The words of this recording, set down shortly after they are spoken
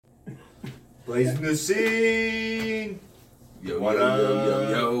Blazing the Scene! Yo, What yo, up? yo,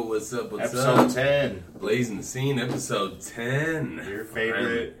 yo, what's up, what's Episode up? 10. Blazing the Scene, episode 10. Your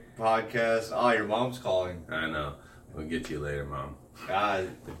favorite podcast. Oh, your mom's calling. I know. We'll get to you later, Mom. God.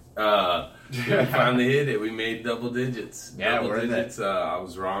 We finally hit it. We made double digits. Yeah, double we're in digits. I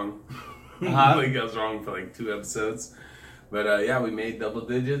was wrong. Uh-huh. I think I was wrong for like 2 episodes. But yeah, we made double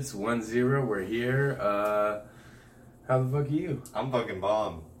digits. 1-0. We're here. How the fuck are you? I'm fucking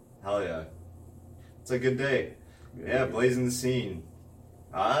bomb. Hell yeah. It's a good day. Yeah, Blazing the Scene.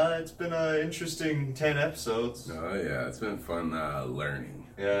 It's been an interesting 10 episodes. Oh yeah, it's been fun learning.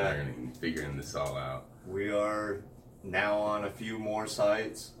 Yeah. Learning, figuring this all out. We are now on a few more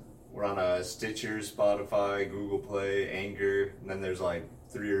sites. We're on Stitcher, Spotify, Google Play, Anchor, and then there's like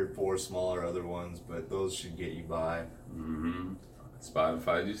 3 or 4 smaller other ones, but those should get you by. Mm-hmm.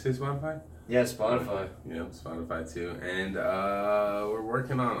 Spotify. Did you say Spotify? Yeah, Spotify. Yeah, Spotify too. And we're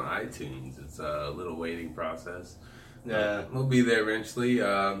working on iTunes. It's a little waiting process. Yeah. We'll be there eventually.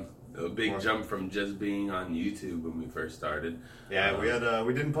 A big jump from just being on YouTube when we first started. Yeah,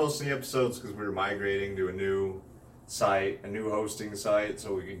 we didn't post any episodes because we were migrating to a new site, a new hosting site,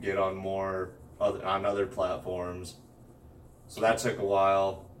 so we could get on on other platforms. So that took a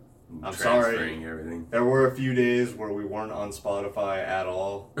while. I'm sorry. Transferring everything. There were a few days where we weren't on Spotify at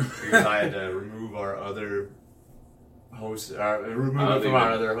all because I had to remove our other host, remove it from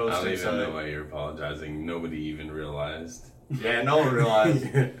our other I don't hosting even know site. why you're apologizing. Nobody even realized. Yeah, no one realized.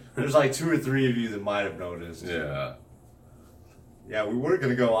 There's like 2 or 3 of you that might have noticed. Yeah. Yeah, we were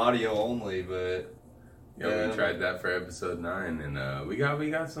gonna go audio only, but Yeah, we tried that for episode 9, and we got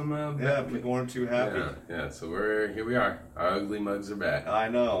some. people weren't too happy. Yeah. So here we are. Our ugly mugs are back. I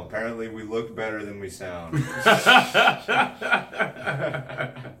know. Apparently, we look better than we sound.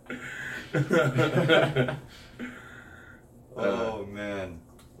 Oh man.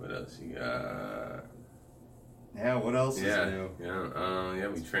 What else you got? Yeah. What else is new? Yeah.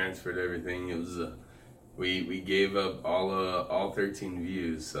 We transferred everything. It was we gave up all 13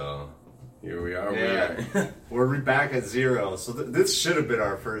 views. So here we are. Yeah. We're back at 0. So this should have been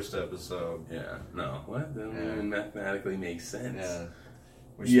our first episode. Yeah. No. What? That doesn't even mathematically make sense. Yeah.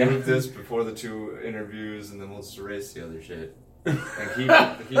 We should move this before the 2 interviews, and then we'll just erase the other shit. And keep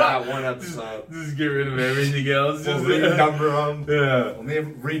that one episode. Just get rid of everything else. We'll renumber them. Yeah. We'll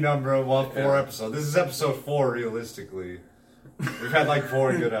renumber them. We'll have 4 episodes. This is episode 4, realistically. We've had like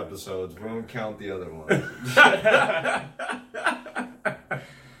 4 good episodes. We won't count the other ones.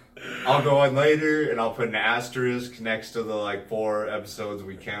 I'll go in later, and I'll put an asterisk next to the like 4 episodes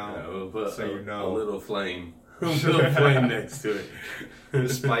we count. Yeah, we'll put so you know. a little flame. A little flame next to it. The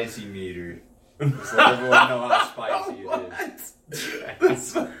spicy meter. Just let everyone know how spicy it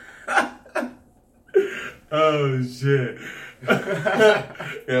is. Oh shit. Yeah,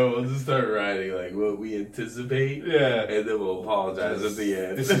 we'll just start writing like what we anticipate. Yeah. And then we'll apologize at the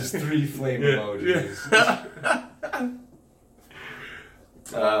end. This is 3 flame emojis.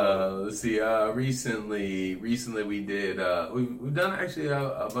 Let's see. Recently we did. We've done actually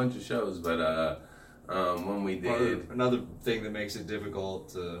a bunch of shows, but when we did, Another thing that makes it difficult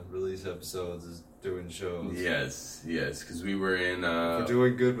to release episodes is doing shows. yes, because we were in. We're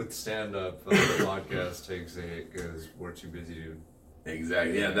doing good with stand-up. The podcast takes a hit because we're too busy to.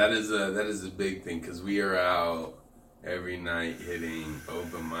 Exactly. Yeah, that is a big thing because we are out every night hitting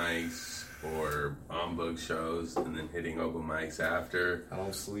open mics or on-book shows, and then hitting open mics after. I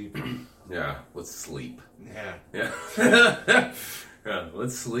don't sleep. Yeah, let's sleep. Yeah. Yeah. Yeah,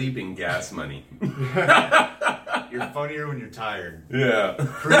 let's sleep and gas money. You're funnier when you're tired. Yeah.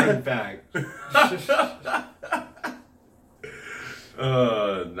 Proven fact. Not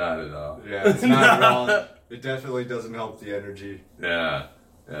at all. Yeah, it's not at all. It definitely doesn't help the energy. Yeah.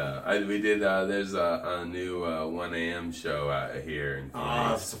 We did. There's a new 1 a.m. show out here in Phoenix.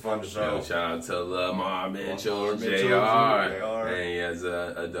 Oh, it's a fun show. Shout out to Lamar Mitchell, JR. And he has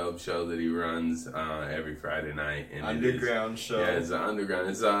a dope show that he runs every Friday night. And Underground show. Yeah, it's an underground.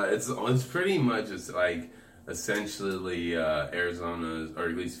 It's pretty much like essentially Arizona's, or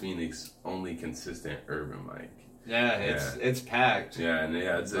at least Phoenix, only consistent urban mic. Yeah, it's packed. Yeah, and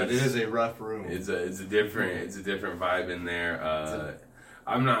but it is a rough room. It's a different vibe in there.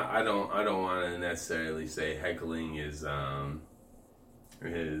 I don't want to necessarily say heckling is I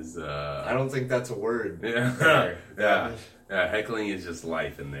don't think that's a word. Yeah, heckling is just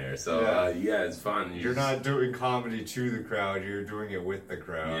life in there. So it's fun. You're not doing comedy to the crowd. You're doing it with the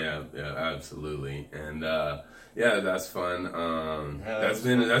crowd. Yeah, absolutely. And that's fun. That's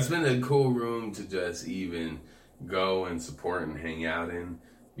been a cool room to just even go and support and hang out in,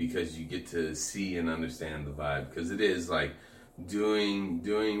 because you get to see and understand the vibe, because it is like doing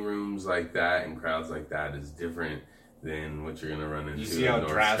rooms like that and crowds like that is different than what you're gonna run into. You see how in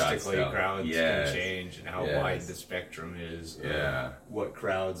North drastically Scottsdale. crowds Yes. can change and how Yes. wide the spectrum is. of Yeah. what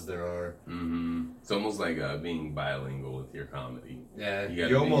crowds there are. It's almost like being bilingual with your comedy. Yeah, You you,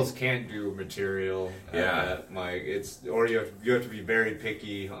 gotta almost can't do material. Yeah. At Mike. It's or you have to be very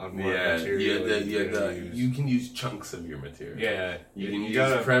picky on what Yeah, material you're gonna use. you can use chunks of your material. Yeah, You can use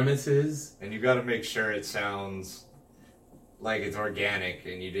gotta premises. and you got to make sure it sounds like it's organic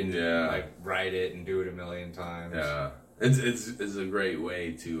and you didn't Yeah. like write it and do it a million times. Yeah, it's a great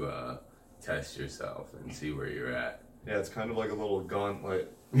way to test yourself and see where you're at. Yeah, it's kind of like a little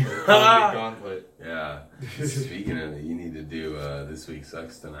gauntlet. A comedy gauntlet. Yeah. Speaking of it, you need to do This Week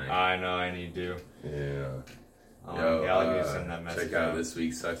Sucks tonight. I know I need to. Yeah. Yeah, I need to send that message check out This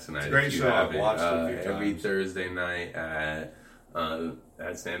Week Sucks tonight. It's a great if you show. I've haven't. watched it a few every times. Thursday night at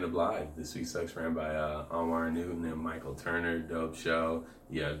Stand Up Live. This Week Sucks ran by Omar Newton and Michael Turner. Dope show.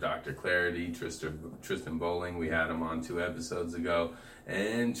 You have Dr. Clarity, Tristan Bowling. We had him on 2 episodes ago.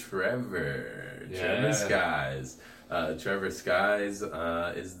 And Trevor Skies. Trevor Skies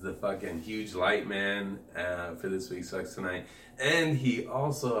is the fucking huge light man for This Week Sucks Tonight. And he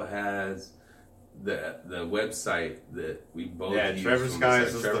also has the website that we both use. Trevor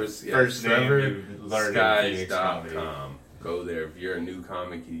Skies is the first name you learned in Phoenix comedy. TrevorSkies.com. Go there. If you're a new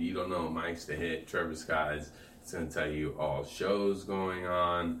comic, you don't know mics to hit, Trevor Skies. It's going to tell you all shows going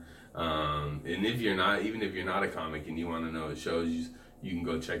on. And if you're not a comic and you want to know the shows, you can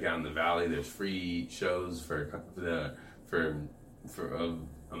go check out in the Valley. There's free shows for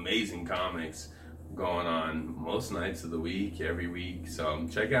amazing comics going on most nights of the week, every week. So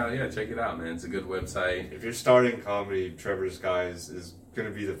check it out, man. It's a good website. If you're starting comedy, Trevor Skies is going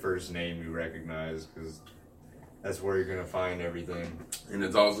to be the first name you recognize because that's where you're going to find everything. And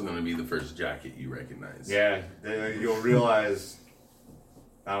it's also going to be the first jacket you recognize. Yeah, you'll realize,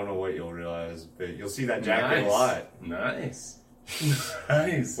 I don't know what you'll realize, but you'll see that jacket a lot. Nice.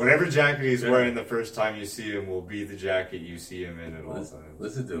 Nice. Whatever jacket he's wearing the first time you see him will be the jacket you see him in at all times.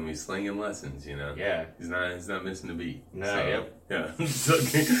 Listen to him. He's slinging lessons, you know. Yeah. He's not missing a beat. No, So, yep. Yeah.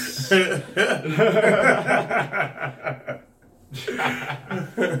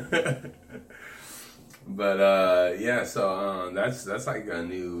 But so that's like a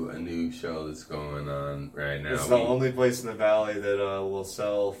new show that's going on right now. It's the only place in the Valley that will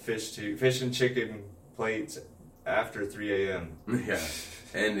sell fish and chicken plates after 3 a.m. Yeah,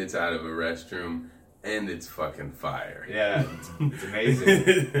 and it's out of a restroom, and it's fucking fire. Yeah, it's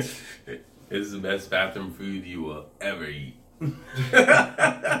amazing. It's the best bathroom food you will ever eat.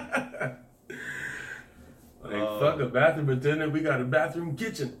 Fuck a bathroom attendant, we got a bathroom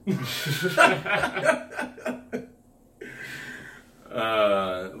kitchen.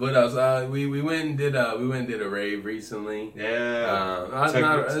 What else? We went and did a rave recently. Yeah, it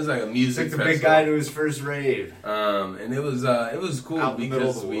was like a music took the festival. big guy to his first rave. And it was cool Out in the middle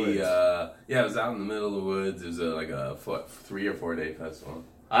because of the we woods. it was out in the middle of the woods. It was like a 3 or 4 day festival.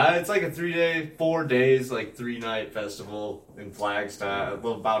 It's like a 4 days, like 3-night festival in Flagstaff,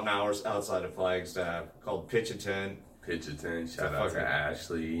 about an hour outside of Flagstaff, called Pitch a Tent. Pitch a Tent. Shout out to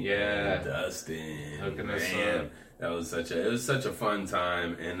Ashley. Yeah. And Dustin. Hooking us Man, up. it was such a fun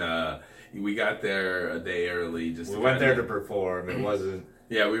time, and we got there a day early. We went there to perform. It wasn't.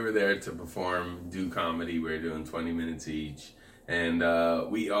 Yeah, we were there to perform, do comedy. We were doing 20 minutes each, and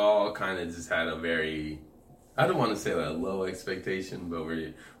we all kind of just had a very, I don't want to say a low expectation, but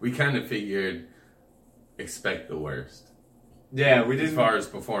we kind of figured expect the worst. Yeah, we didn't. As far as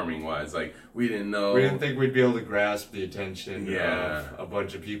performing wise, like we didn't know. We didn't think we'd be able to grasp the attention Yeah. of a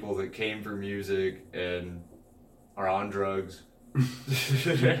bunch of people that came for music and are on drugs.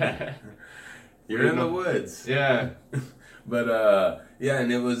 You're in the woods. Yeah. But and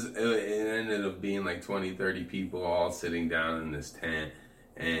it ended up being like 20, 30 people all sitting down in this tent,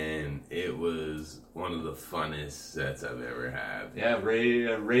 and it was one of the funnest sets I've ever had. Yeah,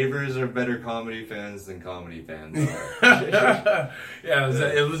 ravers are better comedy fans than comedy fans are. Yeah,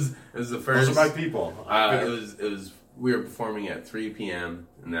 it was the first. Those are my people. It was. We were performing at 3 p.m.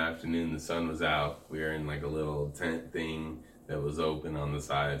 in the afternoon. The sun was out. We were in like a little tent thing that was open on the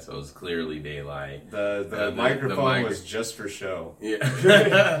side, so it was clearly daylight. The microphone was just for show.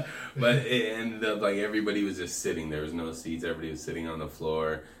 Yeah. But it ended up like everybody was just sitting. There was no seats. Everybody was sitting on the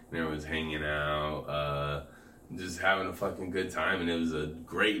floor, and everyone was hanging out, just having a fucking good time. And it was a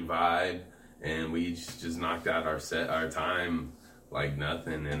great vibe, and we just knocked out our time like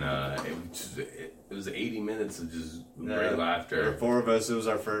nothing. And it was 80 minutes of just great laughter. There were 4 of us. It was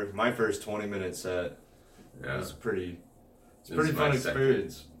my first 20-minute set. Yeah. It was pretty. It's a It was pretty my fun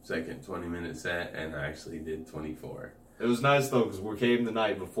experience. Second 20-minute set, and I actually did 24. It was nice though because we came the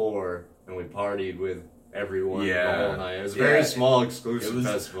night before and we partied with everyone the whole night. It was a very small exclusive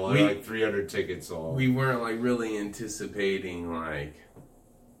festival. Like 300 tickets sold. We weren't like really anticipating like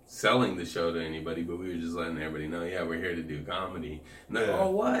selling the show to anybody, but we were just letting everybody know, we're here to do comedy. And they're oh,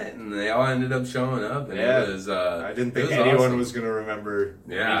 what? And they all ended up showing up, and it was. I didn't think anyone was going to remember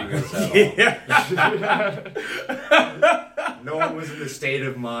meeting us at all. No one was in the state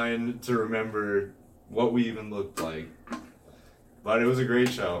of mind to remember what we even looked like. But it was a great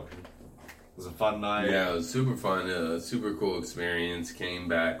show. It was a fun night. Yeah, it was super fun. A super cool experience. Came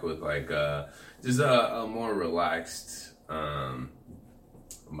back with like just a more relaxed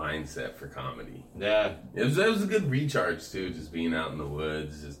mindset for comedy. Yeah. It was a good recharge too, just being out in the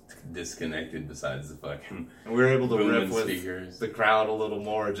woods, just disconnected besides the fucking and we were able to riff with speakers. The crowd a little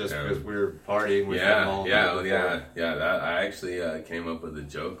more just because we were partying with them all. I actually came up with a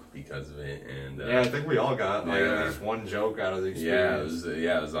joke because of it, and I think we all got like at least one joke out of the experience.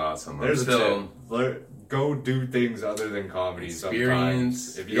 It was awesome. There's a tip. Go do things other than comedy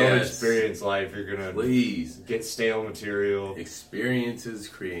sometimes. If you don't experience life, you're gonna get stale material. Experiences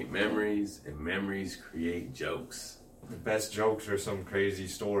create memories, and memories create jokes. The best jokes are some crazy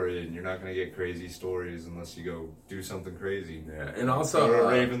story, and you're not gonna get crazy stories unless you go do something crazy. Yeah, and also go to a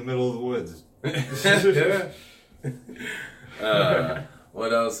rave in the middle of the woods.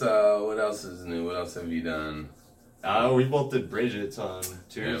 What else? What else is new? What else have you done? We both did Bridget's on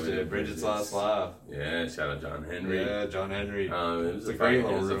Tuesday. Bridget's Last Laugh. Yeah, shout out John Henry. Yeah, John Henry. It was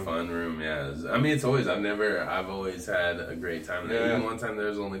a fun room. Yeah, it's always. I've always had a great time there. Even one time there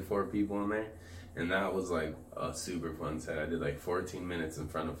was only 4 people in there, and that was like a super fun set. I did like 14 minutes in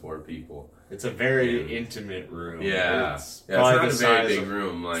front of 4 people. It's a very intimate room. Yeah, it's not a very big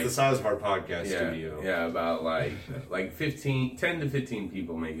room. Like it's the size of our podcast studio. Yeah, about like 10 to 15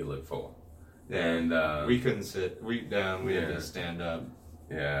 people make it look full. Yeah, and we couldn't sit. We had to stand up.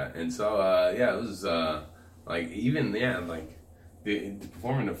 Yeah, and so it was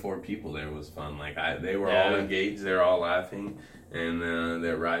performing to 4 people there was fun. Like they were all engaged, they were all laughing, and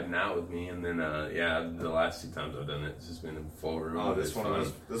they're riding out with me. And then the last 2 times I've done it, it's just been a full room. Oh, this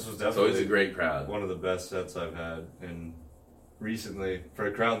was definitely so it's a great crowd. One of the best sets I've had recently for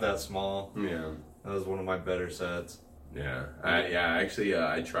a crowd that small. Yeah, that was one of my better sets. Yeah,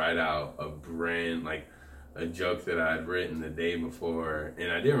 I tried out a joke that I had written the day before, and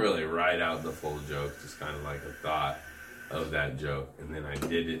I didn't really write out the full joke, just kind of like a thought of that joke, and then I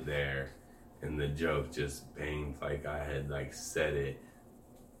did it there, and the joke just banged like I had like said it,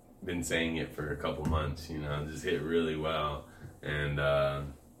 been saying it for a couple months, just hit really well, and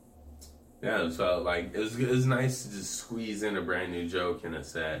it felt like it was nice to just squeeze in a brand new joke in a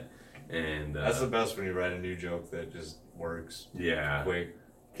set. And that's the best when you write a new joke that just works. Yeah, quick.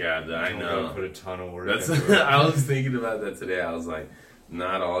 God, I know. Gotta put a ton of work. I was thinking about that today. I was like,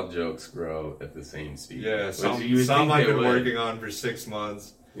 not all jokes grow at the same speed. Yeah, some I've been working on for 6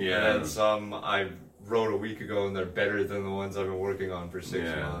 months. Yeah, and some I wrote a week ago, and they're better than the ones I've been working on for 6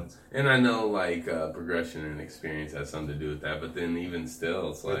 months. And I know like progression and experience has something to do with that, but then even still,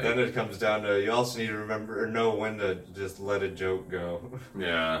 it's like. But then it comes down to you also need to remember or know when to just let a joke go.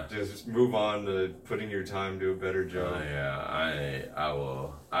 Yeah. Just move on to putting your time to a better joke. I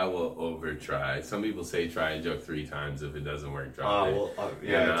will over try. Some people say try a joke 3 times. If it doesn't work, drop it.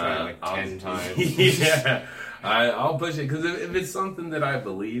 Try it like 10 times. Yeah, I'll push it because if it's something that I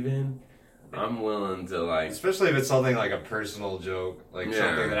believe in, I'm willing to like. Especially if it's something like a personal joke, like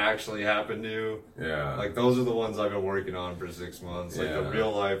something that actually happened to you. Yeah. Like those are the ones I've been working on for 6 months. Like the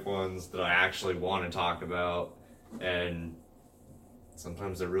real life ones that I actually want to talk about, and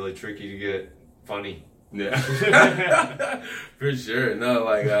sometimes they're really tricky to get funny. Yeah. For sure. No,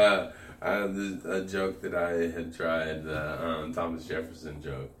 like I had a joke that I had tried, Thomas Jefferson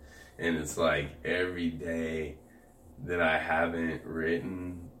joke, and it's like every day that I haven't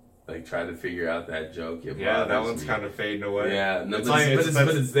written. Like try to figure out that joke. That one's kind of fading away. Yeah, no,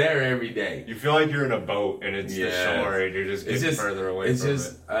 but it's there every day. You feel like you're in a boat and it's the shore and you're just getting further away from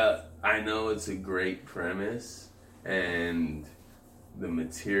it. I know it's a great premise, and the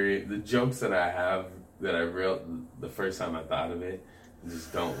material, the jokes that I have that I wrote the first time I thought of it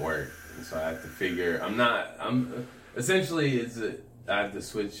just don't work. And so I have to figure. Essentially I have to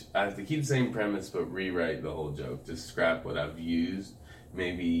switch. I have to keep the same premise but rewrite the whole joke. Just scrap what I've used.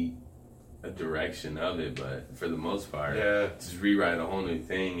 Maybe a direction of it, but for the most part, just rewrite a whole new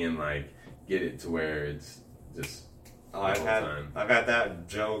thing and like get it to where it's just. I've had that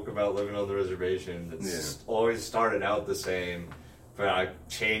joke about living on the reservation that's always started out the same, but I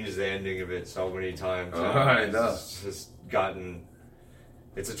changed the ending of it so many times. I know. It's just gotten.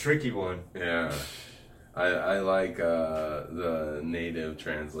 It's a tricky one. Yeah. I like the native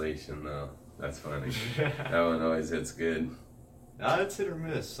translation though. That's funny. That one always hits good. It's hit or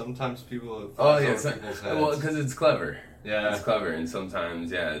miss. Sometimes people. Oh yeah, people's heads. well, because it's clever. Yeah, It's clever, and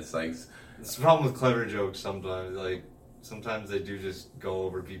sometimes it's like it's the problem with clever jokes. Sometimes they do just go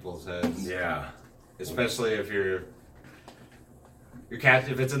over people's heads. yeah. Especially if you're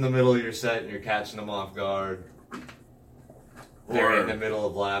if it's in the middle of your set and you're catching them off guard. They're in the middle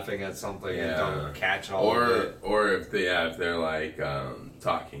of laughing at something and don't catch all of it. Or if they're like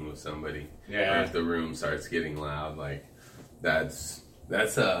talking with somebody. Yeah. Or if the room starts getting loud, like that's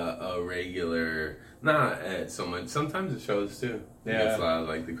a regular, not so much. Sometimes it shows too. Yeah. It's loud,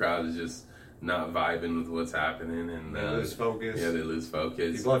 like the crowd is just not vibing with what's happening, and They lose focus. Yeah, they lose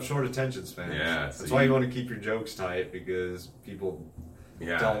focus. People have short attention spans. Yeah, That's so why you want to keep your jokes tight, because people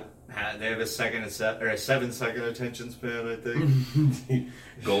don't have. They have a 7-second attention span, I think.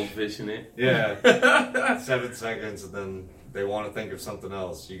 Goldfish in it. Yeah, 7 seconds, and then they want to think of something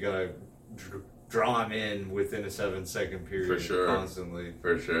else. You gotta draw them in within a 7-second period. For sure. Constantly.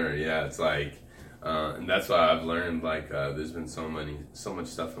 For sure. Yeah, it's like. And that's why I've learned, like, there's been so much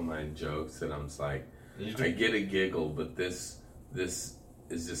stuff in my jokes that I'm just like, I get a giggle, but this is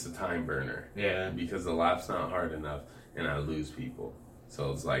just a time burner. Yeah. Because the laugh's not hard enough, and I lose people.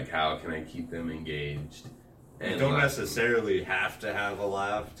 So it's like, how can I keep them engaged? And you don't necessarily have to have a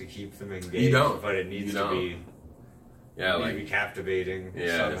laugh to keep them engaged. You don't. But it needs to be. Yeah, like be captivating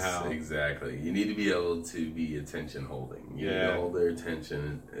somehow. Exactly. You need to be able to be attention holding. You need to hold their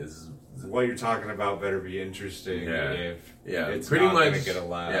attention. What you're talking about better be interesting. If it's pretty not much gonna get a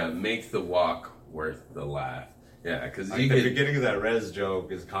laugh. Yeah, make the walk worth the laugh. Yeah, because the beginning of that res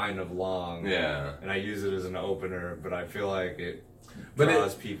joke is kind of long. Yeah, and I use it as an opener, but I feel like it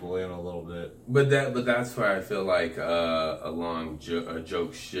draws people in a little bit. But that's where I feel like a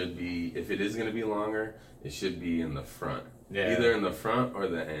joke should be. If it is going to be longer, it should be in the front. Yeah, either in the front or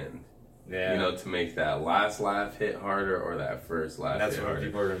the end. Yeah, you know, to make that last laugh hit harder or that first laugh. That's hit where harder.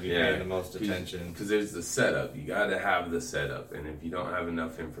 people are going to be paying the most attention. Because there's the setup. You got to have the setup, and if you don't have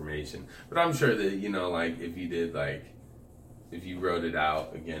enough information, but I'm sure that like if you wrote it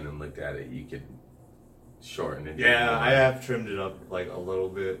out again and looked at it, you could shorten it. Yeah, I have trimmed it up like a little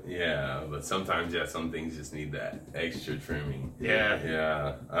bit. Yeah, but sometimes some things just need that extra trimming.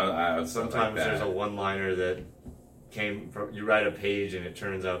 Yeah. I sometimes like there's a one-liner that came from, you write a page and it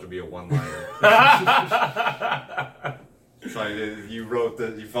turns out to be a one-liner. It's like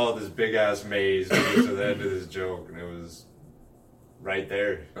you followed this big ass maze to get to the end of this joke, and it was right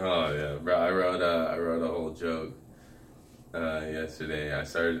there. Oh yeah, bro! I wrote a whole joke yesterday.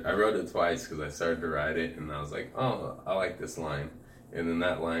 I wrote it twice because I started to write it, and I was like, oh, I like this line, and then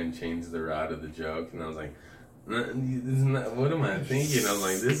that line changed the route of the joke, and I was like, what am I thinking? I'm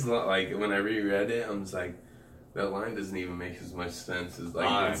like, this is like when I reread it, I'm just like, that line doesn't even make as much sense as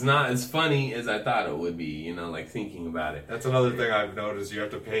it's not as funny as I thought it would be, like thinking about it. That's another thing I've noticed. You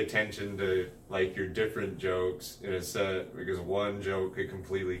have to pay attention to like your different jokes in a set, because one joke could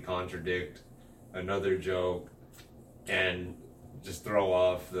completely contradict another joke and just throw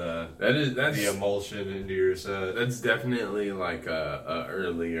off the emulsion into your set. That's definitely like a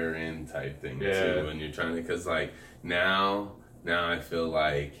earlier in type thing too, when you're trying to, because like now I feel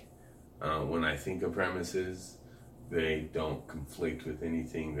like when I think of premises, they don't conflict with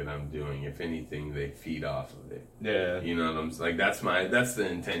anything that I'm doing. If anything, they feed off of it. Yeah. You know what I'm saying? Like that's the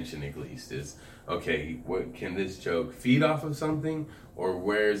intention, at least, is okay, what can this joke feed off of something, or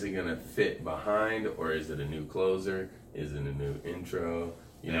where is it gonna fit behind, or is it a new closer? Is it a new intro?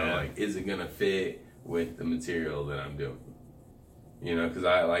 You know, like, is it gonna fit with the material that I'm doing? You know, because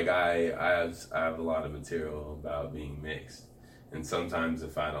I have a lot of material about being mixed, and sometimes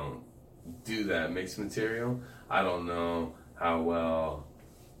if I don't do that mixed material, I don't know how well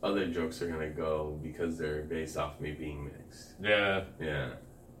other jokes are gonna go because they're based off me being mixed. Yeah.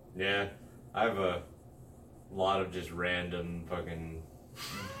 I have a lot of just random fucking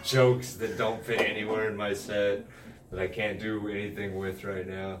jokes that don't fit anywhere in my set that I can't do anything with right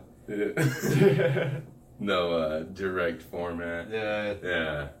now. No direct format.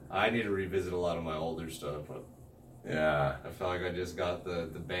 Yeah. I need to revisit a lot of my older stuff. Yeah. I feel like I just got the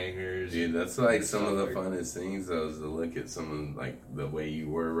bangers. Dude, that's like some of the funnest things, though, is to look at someone, like, the way you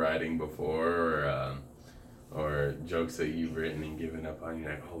were writing before, or jokes that you've written and given up on. You're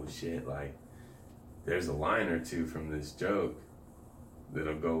like, oh shit, like, there's a line or two from this joke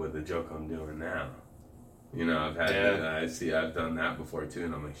that'll go with the joke I'm doing now. You know, I've done that before too,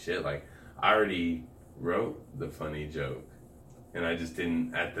 and I'm like, shit, like, I already wrote the funny joke, and I just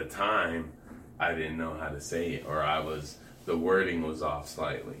didn't, at the time, I didn't know how to say it, or the wording was off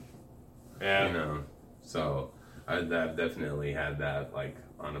slightly. Yeah. You know? So I've definitely had that like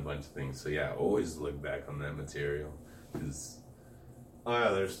on a bunch of things. So yeah, always look back on that material. 'Cause Oh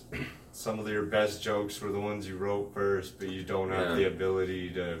yeah, there's some of your best jokes were the ones you wrote first, but you don't have the ability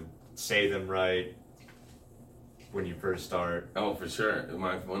to say them right when you first start. oh, for sure.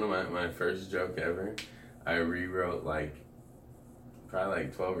 One of my first joke ever, I rewrote like probably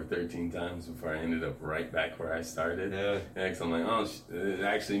like 12 or 13 times before I ended up right back where I started. Yeah. Yeah, 'cause I'm like, oh, it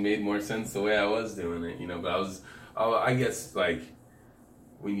actually made more sense the way I was doing it, you know. But I guess like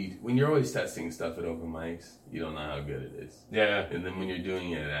when you're always testing stuff at open mics, you don't know how good it is. Yeah. And then when you're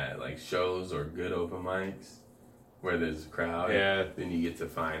doing it at like shows or good open mics where there's a crowd, Yeah. then you get to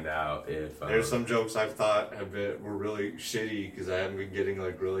find out if There's some jokes I've thought were really shitty because I haven't been getting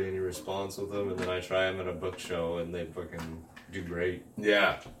like really any response with them, and then I try them at a book show and they fucking do great.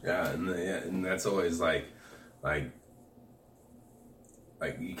 yeah, and that's always like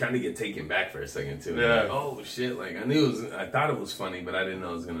you kind of get taken back for a second too. Yeah. Like, oh shit! Like I thought it was funny, but I didn't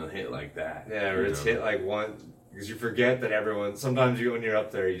know it was gonna hit like that. Yeah, or it's hit like one because you forget that everyone. Sometimes when you're up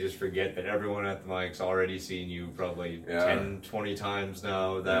there, you just forget that everyone at the mic's already seen you probably 10, 20 times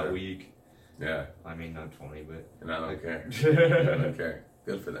now that week. Yeah. I mean, not 20, but And I don't care. I don't care.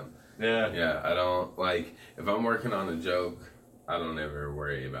 Good for them. Yeah. Yeah, I don't like if I'm working on a joke, I don't ever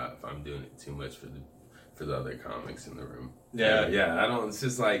worry about if I'm doing it too much for the other comics in the room. Yeah. I don't. It's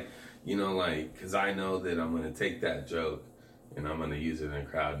just like because I know that I'm gonna take that joke and I'm gonna use it in a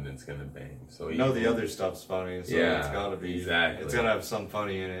crowd and it's gonna bang. So you know the other stuff's funny, so it's gotta be exactly. It's gotta have some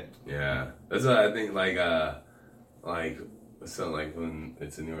funny in it. Yeah, that's what I think. So like when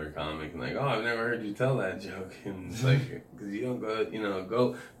it's a newer comic and like, oh, I've never heard you tell that joke, and it's like because you don't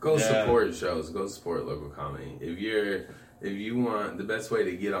go support shows, go support local comedy. If you want, the best way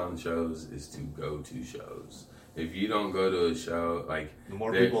to get on shows is to go to shows. If you don't go to a show, like the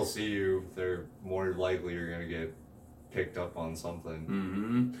more people see you, they're more likely you're gonna get picked up on something.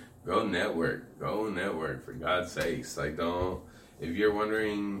 Mm-hmm. Go network for God's sakes. Like if you're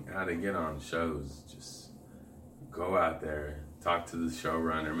wondering how to get on shows, just go out there, talk to the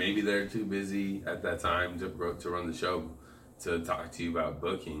showrunner. Maybe they're too busy at that time to run the show to talk to you about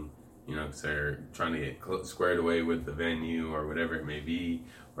booking. Because they're trying to get squared away with the venue or whatever it may be,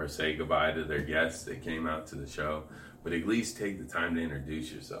 or say goodbye to their guests that came out to the show. But at least take the time to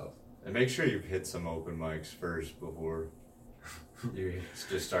introduce yourself. And make sure you've hit some open mics first before you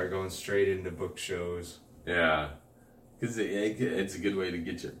just start going straight into book shows. Yeah, because it's a good way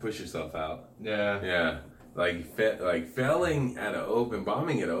to push yourself out. Yeah. Yeah, like failing at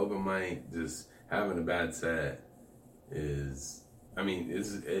bombing at an open mic, just having a bad set is,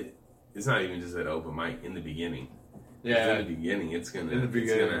 it's not even just at open mic in the beginning. Yeah. In the beginning, it's gonna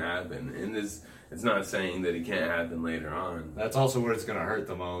happen, and it's not saying that it can't happen later on. That's also where it's gonna hurt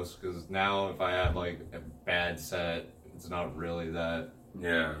the most, because now if I have like a bad set, it's not really that.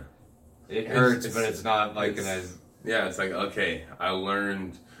 Yeah. It hurts, but it's not like Yeah, it's like, okay, I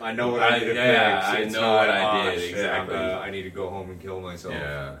learned. I know what I need to fix. I know what I did, exactly. I need to go home and kill myself.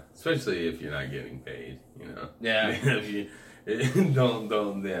 Yeah, especially if you're not getting paid, Yeah.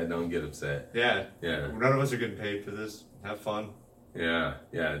 Don't get upset. Yeah. Yeah. None of us are getting paid for this. Have fun. Yeah,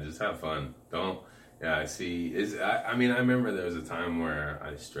 just have fun. I see. I remember there was a time where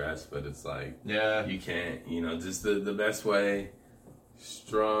I stressed, but it's like, yeah, you can't, just the best way,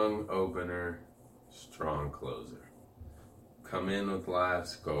 strong opener, strong closer. Come in with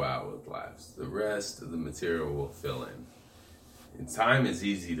laughs, go out with laughs. The rest of the material will fill in. And time is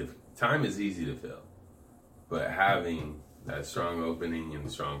easy to fill, but having that strong opening and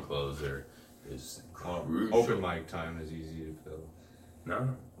strong closer is crucial. Open mic time is easy to fill.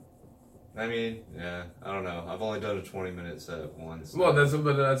 No. I mean, yeah, I don't know. I've only done a 20-minute set once. Well, that's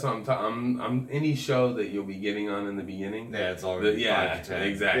what I'm talking. I'm any show that you'll be getting on in the beginning. Yeah, it's all gonna be 5 to 10.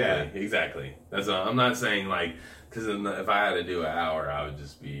 Exactly. That's all. I'm not saying like, because if I had to do an hour, I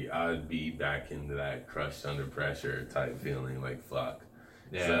would be back into that crushed under pressure type feeling. Like fuck.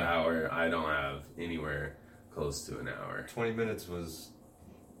 Yeah. So an hour, I don't have anywhere close to an hour. 20 minutes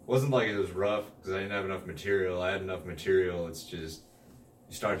wasn't like it was rough because I didn't have enough material. I had enough material. It's just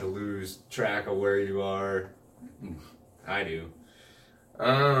you start to lose track of where you are. I do.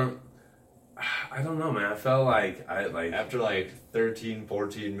 I don't know, man. I felt like after like 13,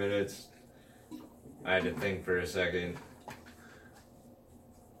 14 minutes, I had to think for a second.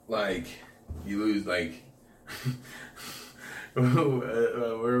 Like you lose like. Where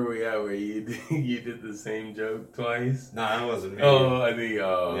were we at? Where you did the same joke twice? No, that wasn't me. Oh, I think.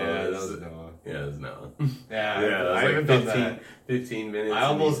 Yeah, that was Noah. Yeah, it was Noah. Yeah, I like haven't done that. 15 minutes. I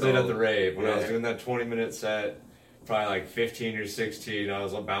almost did at the rave when I was doing that 20-minute set. probably like 15 or 16. I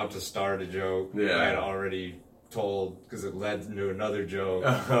was about to start a joke. Yeah. I had already told because it led into another joke.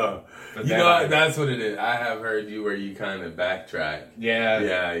 But you know, that's what it is. I have heard you where you kind of backtrack.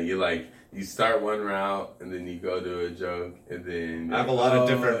 Yeah. You start one route and then you go to a joke and then I have a lot of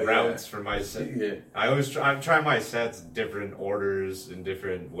different routes for my set. Yeah. I try my sets different orders in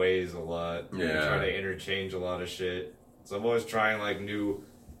different ways a lot. Yeah. I try to interchange a lot of shit. So I'm always trying like new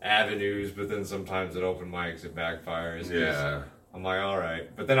avenues, but then sometimes at open mics it backfires. Yeah. I'm like, all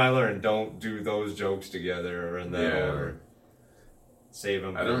right, but then I learned don't do those jokes together or in that order. Save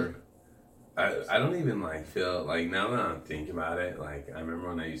them. I don't even like feel like now that I'm thinking about it. Like I remember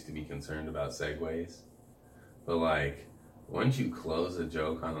when I used to be concerned about segues, but like once you close a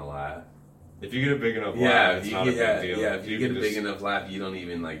joke on a laugh, if you get a big enough laugh, it's not a big deal. Yeah, if you get a big enough laugh, you don't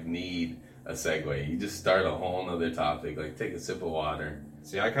even like need a segue. You just start a whole nother topic. Like take a sip of water.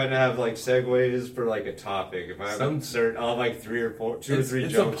 See, I kind of have like segues for like a topic. If I have I'll have like two or three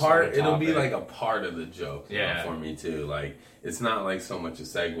jokes. It's a part. It'll be like a part of the joke. Yeah. For me too. Like it's not like so much a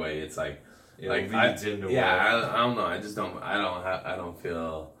segue. It's like. It I don't know. I don't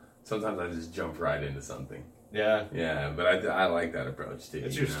feel. Sometimes I just jump right into something. Yeah. Yeah, but I like that approach too.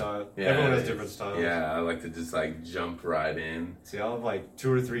 It's your style. Yeah, everyone has different styles. Yeah, I like to just like jump right in. See, I'll have like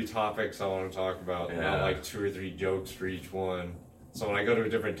 2 or 3 topics I want to talk about, and I'll have like 2 or 3 jokes for each one. So when I go to a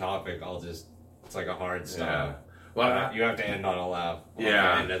different topic, it's like a hard style. Yeah. Well, you have to end on a laugh.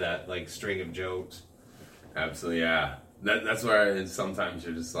 Yeah. End of that like string of jokes. Absolutely, yeah. That's where sometimes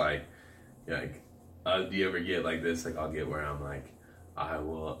you're just like. Do you ever get like this? Like, I'll get where I'm like, I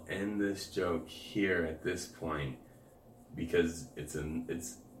will end this joke here at this point because it's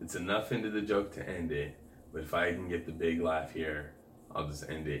enough into the joke to end it. But if I can get the big laugh here, I'll just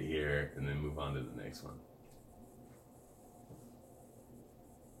end it here and then move on to the next one.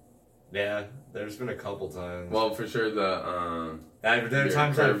 Yeah, there's been a couple times. Well, for sure there are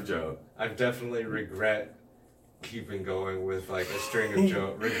times joke. I've definitely regret keeping going with like a string of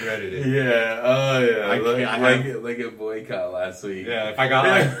jokes. Regretted it. Yeah. Oh yeah. Like a boycott last week. Yeah. If I got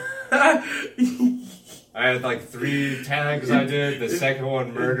like, I had like 3 tags I did. The second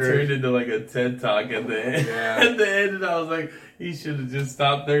one, murder. It turned into like a TED talk at the end. Yeah. At the end, and I was like, he should have just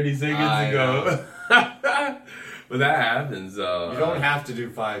stopped 30 seconds ago. But that happens. You don't have to do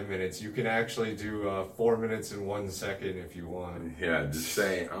 5 minutes. You can actually do 4 minutes and 1 second if you want. Yeah. Just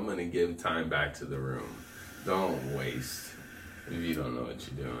say, I'm gonna give time back to the room. Don't waste if you don't know what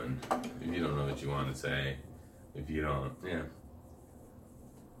you're doing. If you don't know what you want to say. If you don't, yeah.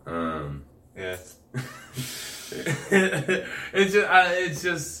 Yeah. it's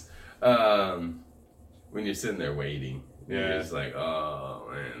just when you're sitting there waiting, you're just like, oh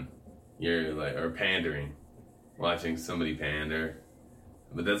man, you're like, or pandering, watching somebody pander.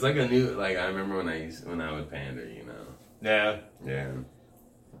 But that's like a new, like I remember when I would pander, you know. Yeah.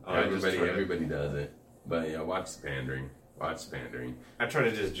 Oh, everybody does it. But yeah, watch the pandering. I try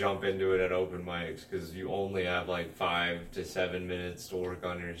to just jump into it at open mics because you only have like 5 to 7 minutes to work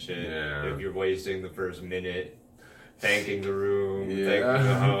on your shit. Yeah. If you're wasting the first minute, thanking the room, Yeah. thanking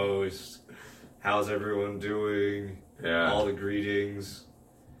the host, how's everyone doing? Yeah. All the greetings.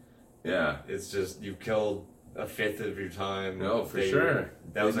 Yeah. It's just you killed a fifth of your time. No, for sure.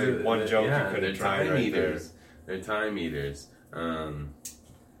 That was like one joke you could have tried right there. They're time eaters.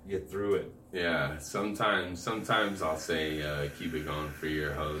 Get through it. Yeah, sometimes I'll say keep it going for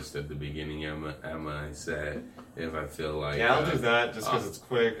your host at the beginning of my set if I feel like. Yeah, I'll do that just because it's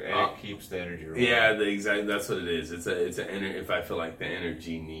quick and it keeps the energy rolling. Yeah, that's what it is. It's if I feel like the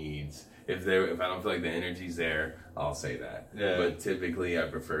energy needs. If I don't feel like the energy's there, I'll say that. Yeah. But typically, I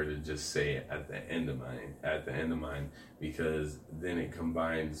prefer to just say it at the end of mine because then it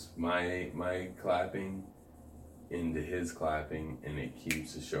combines my clapping into his clapping and it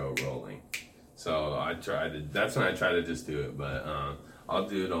keeps the show rolling. So that's when I try to just do it, but I'll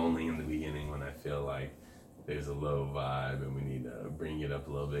do it only in the beginning when I feel like there's a low vibe and we need to bring it up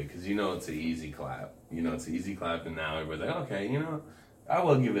a little bit because it's an easy clap. It's an easy clap, and now everybody's like, okay, I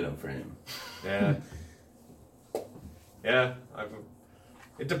will give it up for him. Yeah. Yeah.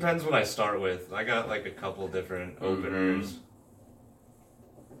 It depends what I start with. I got like a couple different openers.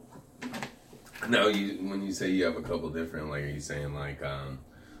 No, when you say you have a couple different, like, are you saying like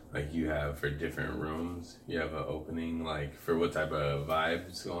you have for different rooms, you have an opening like for what type of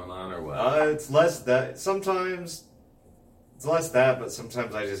vibes going on or what? It's less that. Sometimes it's less that, but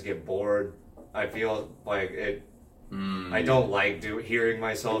sometimes I just get bored. I feel like it. I don't like hearing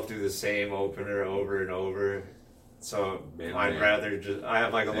myself do the same opener over and over. So I'd rather I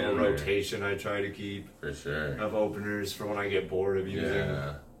have like a little rotation I try to keep. For sure. Of openers for when I get bored of using.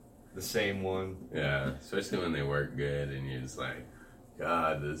 Yeah. the same one. Yeah, especially when they work good and you're just like,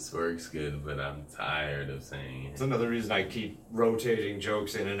 God, this works good, but I'm tired of saying it. It's another reason I keep rotating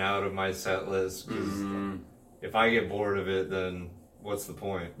jokes in and out of my set list, because if I get bored of it, then what's the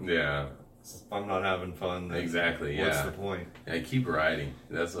point? Yeah. If I'm not having fun, then Exactly, yeah. what's the point? Yeah, keep writing.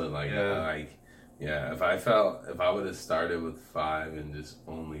 That's what, like, Yeah. if I would have started with 5 and just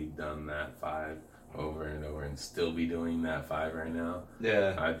only done that 5 over and over and still be doing that 5 right now,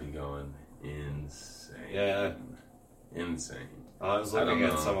 Yeah. I'd be going insane. Yeah. Insane. I was looking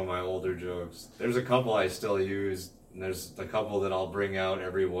at some of my older jokes. There's a couple I still use, and there's a couple that I'll bring out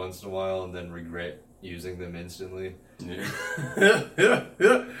every once in a while and then regret using them instantly. Yeah.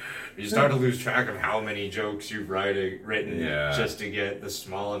 You start to lose track of how many jokes you've written Yeah. just to get the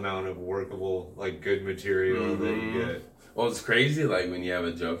small amount of workable, like, good material that you get. Well, it's crazy, like, when you have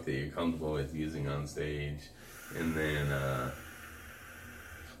a joke that you're comfortable with using on stage, and then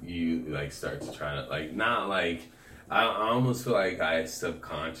you, like, start to try to, like, not, like, I almost feel like I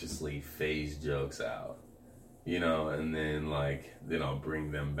subconsciously phase jokes out, you know, and then, like, then I'll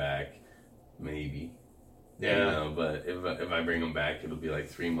bring them back, maybe. Yeah. You know, but if I bring them back, it'll be like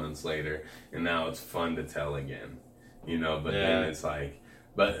 3 months later, and now it's fun to tell again, you know. But then it's like,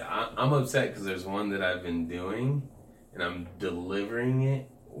 but I'm upset because there's one that I've been doing, and I'm delivering it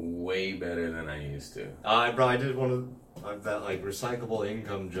way better than I used to. I did one of that, like, recyclable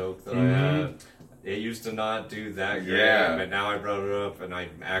income joke that I had. It used to not do that great, but now I brought it up, and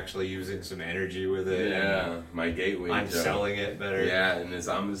I'm actually using some energy with it. Yeah, my gateway I'm joke. selling it better. Yeah, and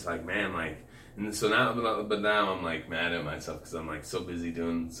I'm just like, man, like. And so now, but now I'm like mad at myself because I'm like so busy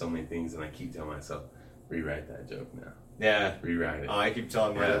doing so many things, and I keep telling myself, rewrite that joke now. Yeah, rewrite it. I keep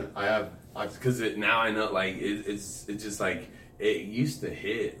telling myself, because now I know, like, it's just like it used to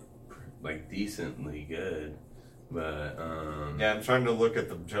hit like decently good, but I'm trying to look at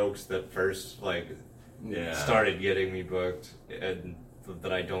the jokes that first started getting me booked and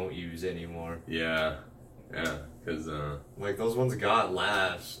that I don't use anymore. Yeah, because like, those ones got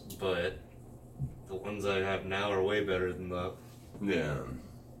laughs, but the ones I have now are way better than that. Yeah.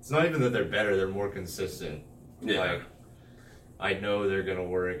 It's not even that they're better, they're more consistent. Yeah. Like, I know they're gonna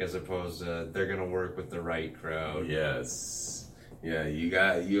work as opposed to they're gonna work with the right crowd. Yes. Yeah, you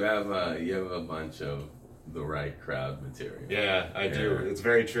have a bunch of the right crowd material. Yeah, I do. It's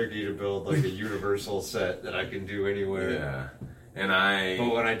very tricky to build like a universal set that I can do anywhere. Yeah.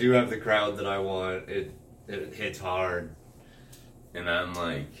 But when I do have the crowd that I want, it hits hard. And I'm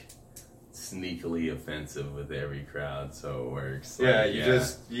like sneakily offensive with every crowd, so it works. Yeah,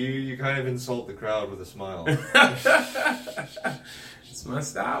 you kind of insult the crowd with a smile. It's my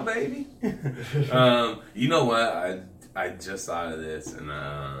style, baby. You know what? I just thought of this, and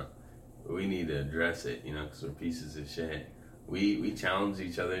we need to address it. You know, because we're pieces of shit. We challenge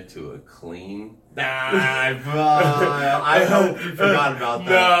each other to a clean. I hope you forgot about that.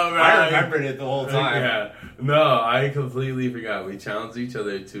 No, right. I remembered it the whole time. Yeah. No, I completely forgot. We challenged each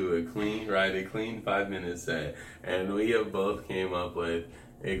other to a clean 5-minute set, and we have both came up with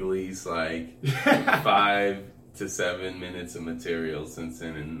at least like 5 to 7 minutes of material since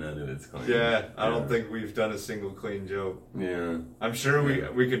then, and none of it's clean. Yeah, I don't think we've done a single clean joke. Yeah. I'm sure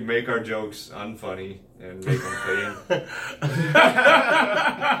we could make our jokes unfunny and make them clean.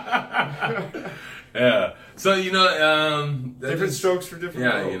 Yeah. So, you know, different strokes for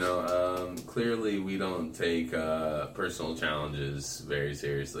different folks. You know, clearly we don't take personal challenges very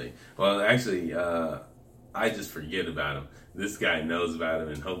seriously. Well, actually, I just forget about them. This guy knows about them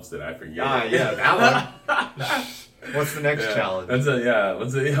and hopes that I forget. Yeah, that one. What's the next challenge? What's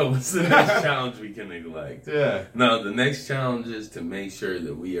the next challenge we can neglect? Yeah. No, the next challenge is to make sure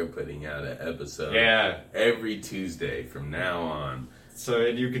that we are putting out an episode every Tuesday from now on. So,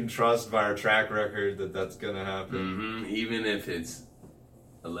 and you can trust by our track record that that's going to happen. Mm-hmm. Even if it's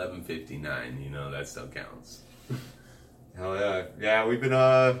 11:59, you know, that still counts. Hell yeah. Yeah, we've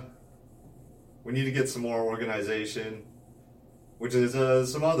been, we need to get some more organization, which is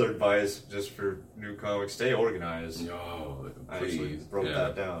some other advice just for new comics. Stay organized. Oh, please. I actually wrote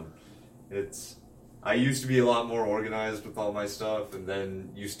that down. I used to be a lot more organized with all my stuff, and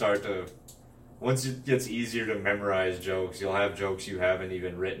then you start to, once it gets easier to memorize jokes, you'll have jokes you haven't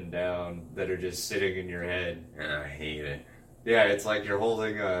even written down that are just sitting in your head. And I hate it. Yeah, it's like you're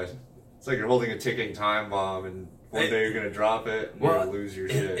holding a ticking time bomb, and one day you're gonna drop it and you're gonna lose your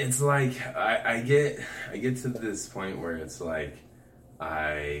shit. It's like I get to this point where it's like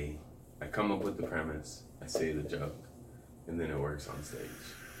I come up with the premise, I say the joke, and then it works on stage.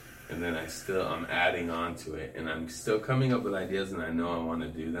 And then I'm adding on to it, and I'm still coming up with ideas, and I know I want to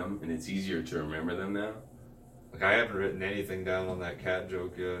do them, and it's easier to remember them now. Like, I haven't written anything down on that cat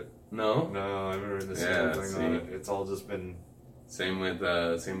joke yet. No? No, I haven't written a Yeah, single thing on it. It's all just been... Same with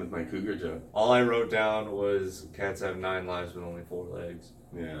my cougar joke. All I wrote down was cats have 9 lives but only 4 legs.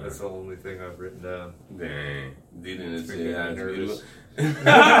 Yeah. That's the only thing I've written down. Dang. Didn't It's it been say getting that's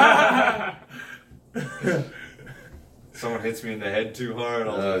nervous. Someone hits me in the head too hard,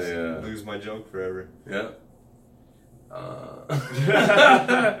 I'll just lose my joke forever. Yeah.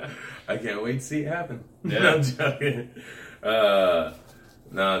 I can't wait to see it happen. Yeah. No, I'm joking.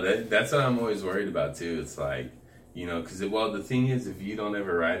 No, that's what I'm always worried about too. It's like, because the thing is, if you don't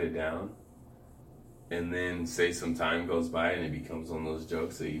ever write it down, and then say some time goes by and it becomes one of those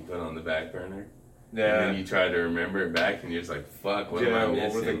jokes that you put on the back burner, and then you try to remember it back, and you're just like, "Fuck, what am I missing?"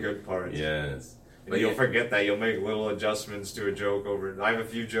 What were the good parts? Yes, but you'll forget that. You'll make little adjustments to a joke over. I have a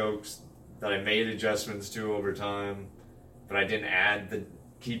few jokes that I made adjustments to over time, but I didn't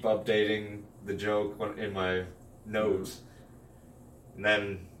keep updating the joke in my notes,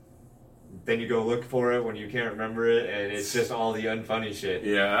 and then you go look for it when you can't remember it, and it's just all the unfunny shit.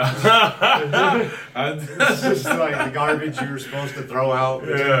 Yeah. It's just like the garbage you were supposed to throw out,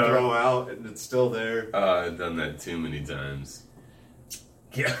 but didn't throw out, and it's still there. I've done that too many times.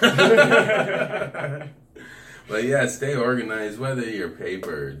 Yeah. But yeah, stay organized, whether you're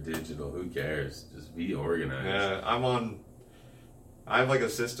paper or digital, who cares? Just be organized. Yeah, I have like a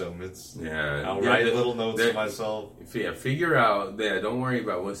system. I'll write little notes to myself. Yeah, figure out. Don't worry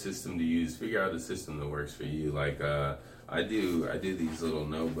about what system to use. Figure out a system that works for you. Like I do these little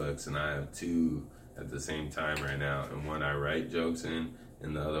notebooks, and I have 2 at the same time right now. And one I write jokes in,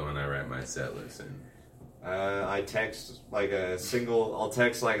 and the other one I write my set list in. I text I'll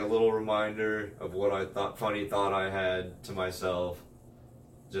text like a little reminder of what I thought I had to myself,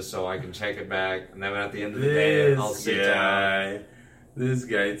 just so I can check it back. And then at the end of the day, I'll sit down. This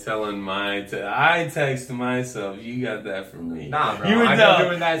guy telling I text myself. You got that from me. Nah, bro. I've been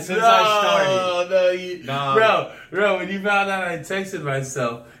doing that since I started. Bro. When you found out I texted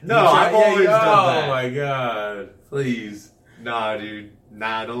myself. I've always done that. Oh my god! Please. Nah, dude.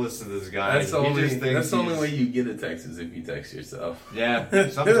 Nah, don't listen to this guy. That's the only way you get a text is if you text yourself. Yeah,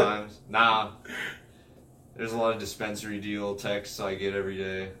 sometimes. Nah. There's a lot of dispensary deal texts I get every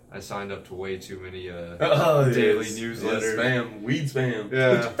day. I signed up to way too many daily newsletters. Spam. Weed spam.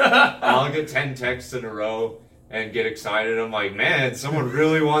 Yeah. I'll get 10 texts in a row and get excited. I'm like, man, someone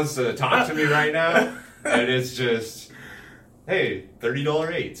really wants to talk to me right now. And it's just, hey,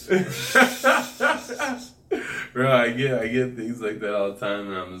 $30 eights. Bro, I get things like that all the time,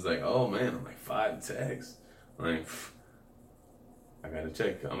 and I'm just like, oh man, I'm like 5 texts. I'm like, I gotta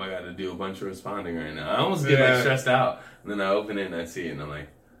check. I gotta do a bunch of responding right now. I almost get like stressed out, and then I open it and I see it, and I'm like,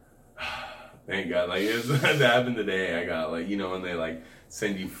 thank God. Like that happened today. I got like when they like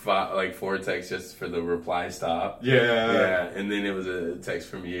send you 4 texts just for the reply stop. Yeah, and then it was a text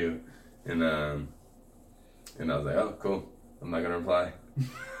from you, and I was like, oh cool, I'm not gonna reply.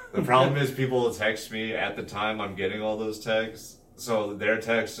 The problem is people will text me at the time I'm getting all those texts. So their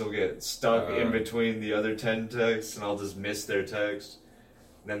text will get stuck in between the other 10 texts, and I'll just miss their text.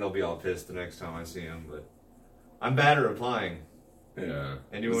 And then they'll be all pissed the next time I see them. But I'm bad at replying. Yeah.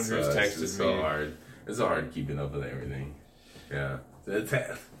 Anyone who's texted me. It's so hard. It's so hard keeping up with everything. Yeah.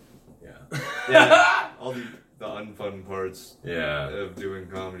 Yeah. All the unfun parts of doing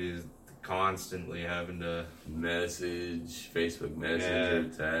comedy is constantly having to message, Facebook Messenger,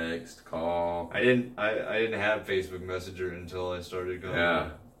 text, call. I didn't have Facebook Messenger until I started going.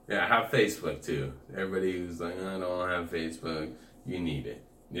 Yeah, I have Facebook too. Everybody who's like, I don't have Facebook, you need it.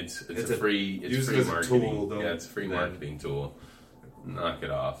 It's a free marketing tool. It's a free marketing tool. Knock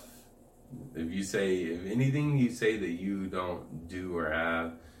it off. If anything you say that you don't do or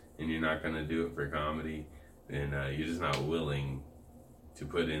have, and you're not gonna do it for comedy, then you're just not willing to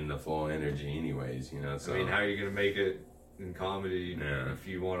put in the full energy anyways, So I mean, how are you going to make it in comedy if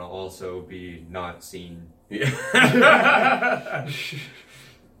you want to also be not seen? Yeah.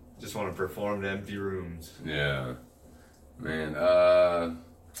 Just want to perform in empty rooms. Yeah. Man,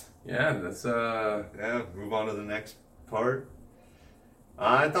 that's move on to the next part.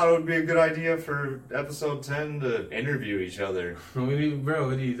 I thought it would be a good idea for episode 10 to interview each other. What are you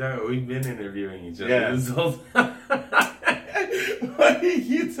talking about? We've been interviewing each other this whole time. What are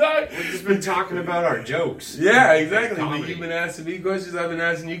you talking? We've just been talking about our jokes. Yeah, exactly. But you've been asking me questions, I've been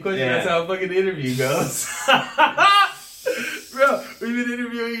asking you questions. That's how a fucking interview goes. Bro, we've been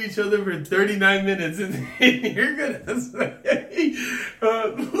interviewing each other for 39 minutes, and you're gonna say,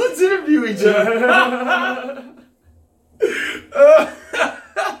 let's interview each other.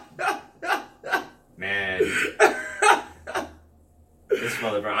 Man. This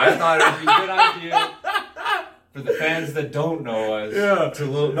motherfucker. I thought it would be a good idea For the fans that don't know us, Yeah. to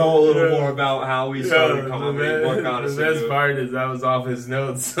know a little more about how we started comedy, what got us the best into it. part is I was off his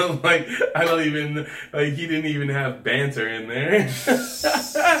notes, so like I don't even like he didn't even have banter in there. He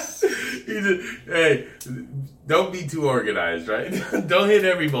just, hey, don't be too organized, right? Don't hit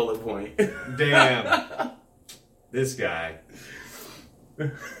every bullet point. Damn. This guy.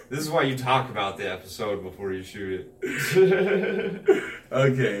 This is why you talk about the episode before you shoot it.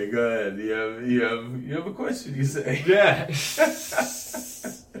 Okay, go ahead. You have a question, you say? Yeah.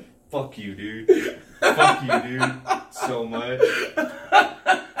 Fuck you, dude. Fuck you, dude. So much.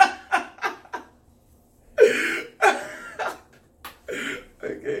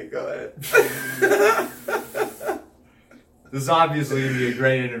 Okay, go ahead. This is obviously going to be a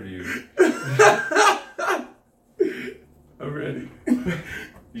great interview. I'm ready.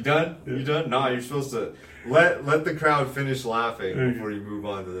 You done? You done? Nah, you're supposed to let the crowd finish laughing before you move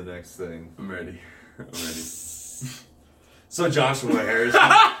on to the next thing. I'm ready. So Joshua Harris.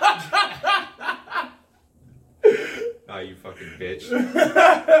 Ah, you fucking bitch.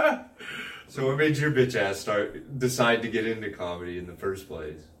 So what made your bitch ass decide to get into comedy in the first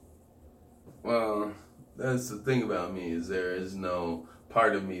place? Well, that's the thing about me is there is no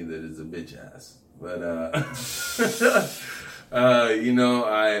part of me that is a bitch ass. But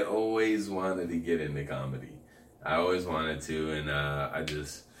I always wanted to get into comedy. I always wanted to, and I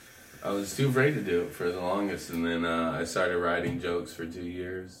was too afraid to do it for the longest. And then I started writing jokes for 2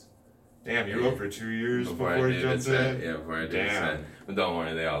 years. Damn, you wrote for 2 years before I you did jumped a set. in? Yeah, before I did a Damn. set. But don't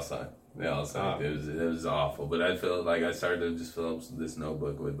worry, they all sucked. They all sucked. Oh. It was awful. But I felt like I started to just fill up this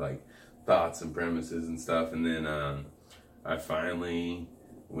notebook with like thoughts and premises and stuff. And then I finally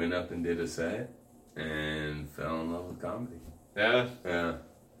went up and did a set and fell in love with comedy. Yeah? Yeah.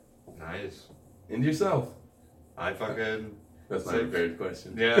 Nice. And yourself? I fucking... That's my favorite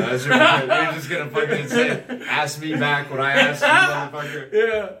question. Yeah, that's your You're just gonna fucking say, ask me back what I asked you, motherfucker.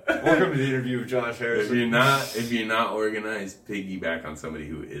 Yeah. Welcome to the interview with Josh Harrison. If you're not organized, piggyback on somebody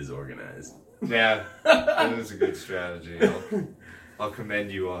who is organized. Yeah, that is a good strategy. I'll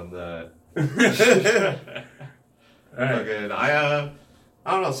commend you on that. Alright. Fucking, I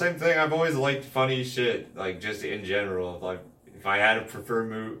don't know, same thing. I've always liked funny shit, like just in general. Like if I had to prefer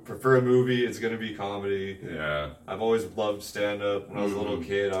a movie, it's gonna be comedy. Yeah. I've always loved stand up. When I was a little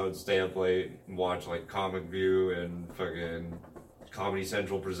kid, I would stay up late and watch like Comic View and fucking Comedy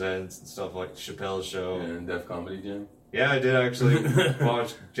Central Presents and stuff like Chappelle's Show. And Def Comedy Jam? Yeah, I did actually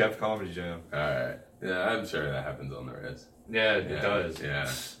watch Jeff Comedy Jam. Alright. Yeah, I'm sure that happens on the res. Yeah, it does. Yeah.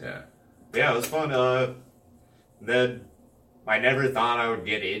 Yeah, it was fun. Then I never thought I would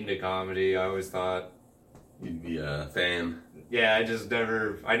get into comedy. I always thought, You'd be a fan. yeah, I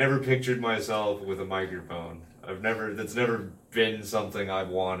never pictured myself with a microphone. That's never been something I've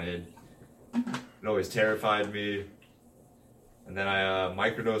wanted. It always terrified me. And then I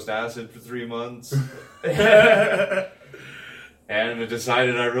microdosed acid for 3 months. And I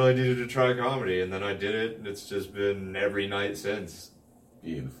decided I really needed to try comedy. And then I did it, and it's just been every night since.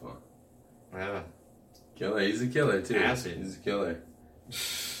 Beautiful. Yeah. Killer. He's a killer, too. Acid. He's a killer.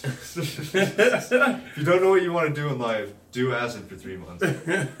 If you don't know what you want to do in life, do acid for 3 months.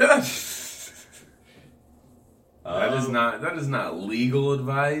 That is not legal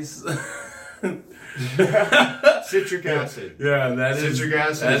advice. Citric acid. Yeah, that is Citric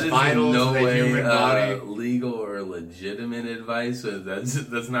acid that is is vital in no to the way human body. legal or legitimate advice.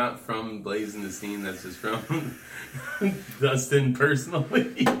 That's not from Blazing the Scene. That's just from Dustin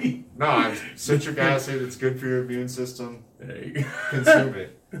personally. No, citric acid, it's good for your immune system. There you go. Consume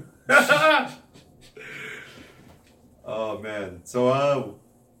it. Oh, man. So,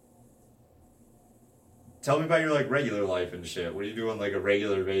 tell me about your, like, regular life and shit. What do you do on, like, a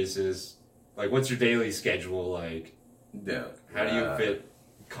regular basis? Like, what's your daily schedule like? Yeah. How do you fit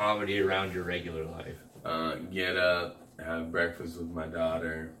comedy around your regular life? Get up, have breakfast with my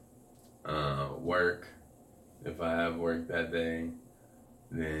daughter, work. If I have work that day,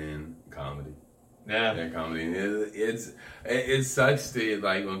 then comedy. Yeah. Comedy. It sucks to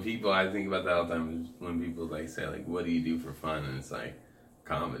like when people. I think about that all the time. When people like say like, "What do you do for fun?" and it's like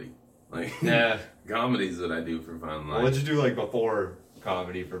comedy. Like Yeah. comedy is what I do for fun. Like, What'd you do, like, before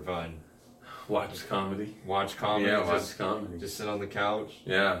comedy for fun? watch comedy. Watch comedy? Yeah, watch comedy. Just sit on the couch?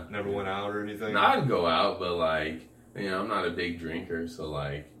 Yeah. Never went out or anything? No, I'd go out, but like I'm not a big drinker, so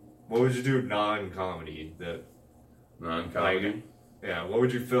like What would you do non-comedy? non-comedy. Like, Yeah, what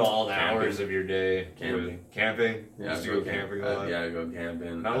would you fill all the Camping. hours of your day Camping. with? Camping? Yeah, You used to go camping a lot? Yeah, I go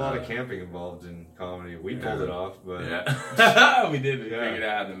camping. Not a lot of camping involved in comedy. We pulled it off, but Yeah, we did. We Yeah. figured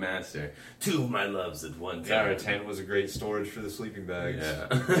out how to master two of my loves at one yeah, time. our tent was a great storage for the sleeping bags. Yeah.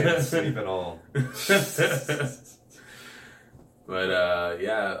 Didn't sleep at all. But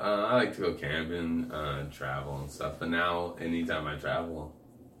I like to go camping, travel and stuff. But now, anytime I travel,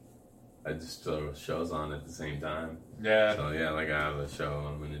 I just throw shows on at the same time. Yeah. So yeah, like I have a show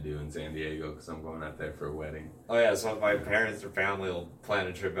I'm gonna do in San Diego because I'm going out there for a wedding. Oh yeah, so if my parents or family will plan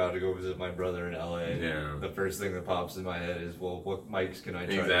a trip out to go visit my brother in LA. Yeah. The first thing that pops in my head is, well, what mics can I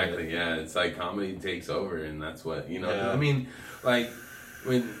try? Exactly. To get? Yeah, it's like comedy takes over, and that's what Yeah. I mean, like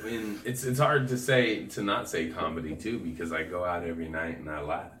when it's hard to not say comedy too because I go out every night and I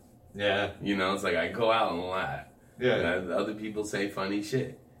laugh. Yeah. It's like I go out and laugh. Yeah. And other people say funny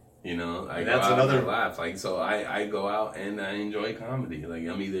shit. I go that's out another- and I laugh. Like so, I go out and I enjoy comedy. Like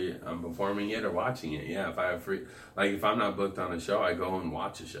I'm performing it or watching it. Yeah, if I have free, like if I'm not booked on a show, I go and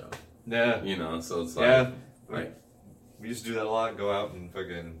watch a show. Yeah. So it's Yeah. like We used to do that a lot. Go out and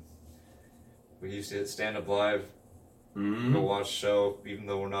fucking. We used to hit stand up live. mhm. Go watch a show, even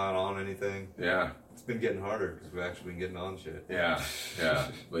though we're not on anything. Yeah. It's been getting harder because we've actually been getting on shit. Yeah,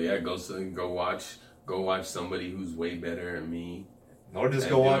 but yeah, go watch somebody who's way better than me. Or just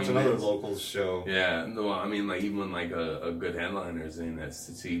And go watch doing another this. locals show. Yeah, no, I mean like even when like a good headliner's in at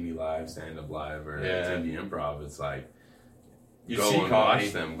TV Live, Stand Up Live, or Yeah. TV Improv, it's like You go see and comedy.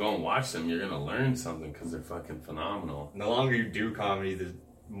 watch them. Go and watch them. You're gonna learn something because they're fucking phenomenal. And the longer you do comedy, the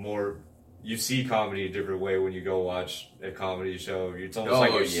more you see comedy a different way when you go watch a comedy show. It's almost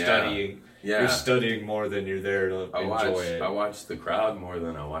like you're studying. Yeah, You're studying more than you're there to I enjoy it. watch the crowd more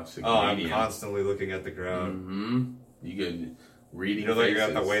than I watch the Oh, I'm comedian. constantly looking at the crowd. Mm-hmm. You get reading. You know, like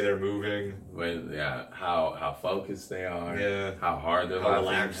faces. the way they're moving. How focused they are. Yeah. How hard they're How laughing.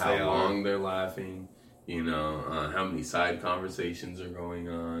 relaxed How they are. long they're laughing. How many side conversations are going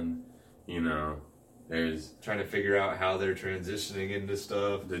on. There's Trying to figure out how they're transitioning into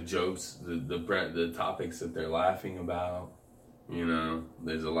stuff. the jokes, the topics that they're laughing about.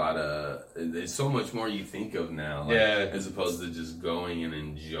 There's a lot of there's so much more you think of now. Yeah. As opposed to just going and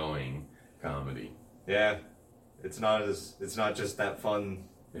enjoying comedy. Yeah. It's not just that fun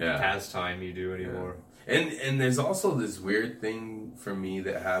Yeah. pastime you do anymore. And there's also this weird thing for me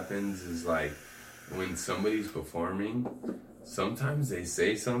that happens is like when somebody's performing, sometimes they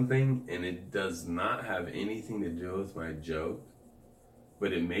say something and it does not have anything to do with my joke,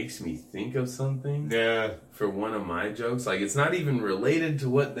 but it makes me think of something Yeah. for one of my jokes. Like it's not even related to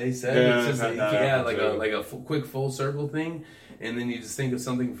what they said. Yeah, It's just I've had that happen too. like a quick full circle thing, and then you just think of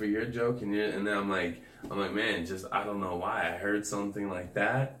something for your joke, and then I'm like, man, just I don't know why I heard something like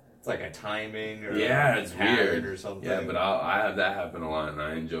that. It's like a timing or Yeah, a it's pattern weird or something. Yeah, but I have that happen a lot, and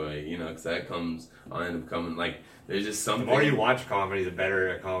I enjoy it, because I'll end up coming, like, there's just the something. more you watch comedy, the better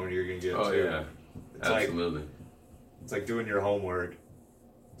at comedy you're gonna get Oh, too. yeah. It's Absolutely. It's like doing your homework.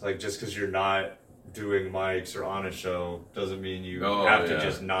 It's like just because you're not doing mics or on a show doesn't mean you have to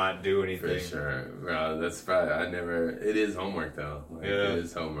just not do anything. For sure. That's probably, it is homework, though. Like, Yeah. It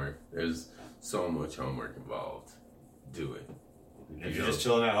is homework. There's so much homework involved. Do it. If you're just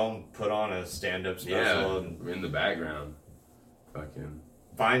chilling at home, put on a stand-up special and in the background. Fucking.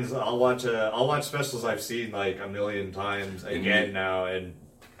 I'll watch specials I've seen like a million times again now and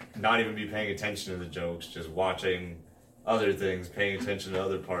not even be paying attention to the jokes, just watching other things, paying attention to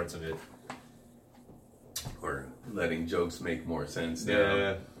other parts of it. Or letting jokes make more sense now.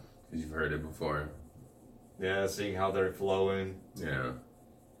 Yeah. Because you've heard it before. Yeah, seeing how they're flowing. Yeah.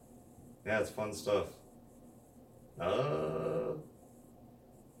 Yeah, it's fun stuff.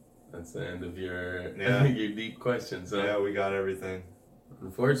 That's the end of your Yeah. your deep questions. Huh? Yeah, we got everything.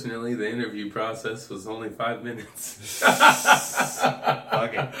 Unfortunately, the interview process was only 5 minutes.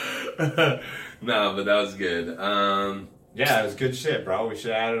 Fuck it. No, but that was good. Yeah, it was good shit, bro. We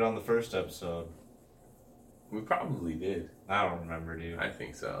should add it on the first episode. We probably did. I don't remember, dude. I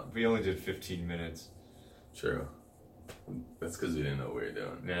think so. We only did 15 minutes. True. That's because we didn't know what we were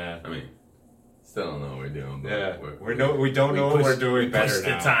doing. Yeah. I mean, still don't know what we're doing. But Yeah. We don't know what we're doing we better pushed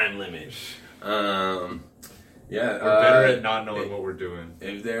now. the time limit. Yeah. We're better at not knowing what we're doing.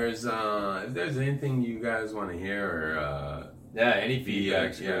 If there's anything you guys want to hear or Yeah, any be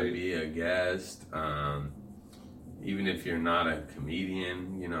feedback. be a guest. Even if you're not a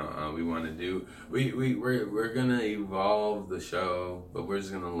comedian, we want to do. We're gonna evolve the show, but we're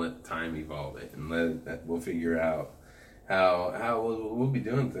just gonna let time evolve it, and we'll figure out how we'll be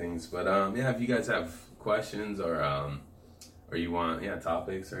doing things. But if you guys have questions or you want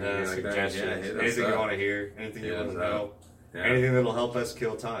topics or anything like that, suggestions. hit us Anything you up. want to hear, anything you Hit want us to know. Yeah. Anything that'll help us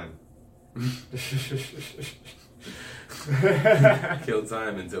kill time. Kill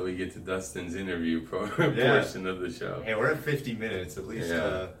time until we get to Dustin's interview portion of the show. Hey, we're at 50 minutes at least.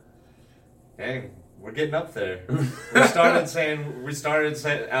 Yeah. Dang, we're getting up there. we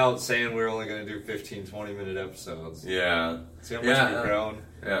started out saying we were only going to do 15, 20-minute episodes. Yeah. See how much we've grown?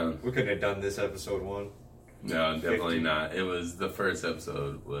 Yeah. We couldn't have done this episode 1. No, definitely not. It was the first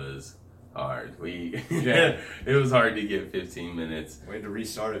episode was hard. Yeah. It was hard to get 15 minutes. We had to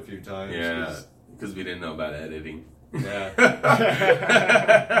restart a few times. Yeah, because we didn't know about editing. Yeah.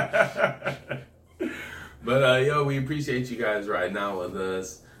 But yo, we appreciate you guys riding out with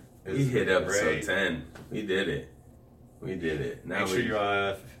us. We hit episode great. 10. We did it. Now Make sure you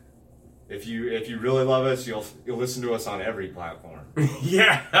if you really love us, you'll listen to us on every platform.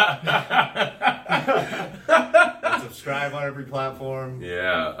 Yeah. And subscribe on every platform.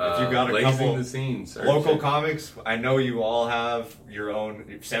 Yeah. If you got a Blazing couple the Scene, search local it. comics, I know you all have your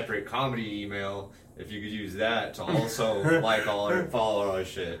own separate comedy email. If you could use that to also follow our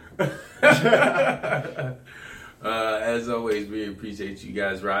shit. As always, we appreciate you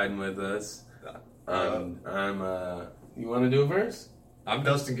guys riding with us. You want to do it first? I'm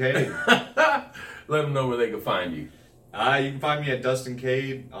Dustin Cade. Let them know where they can find you. You can find me at Dustin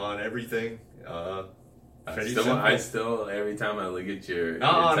Cade on everything. I still, every time I look at your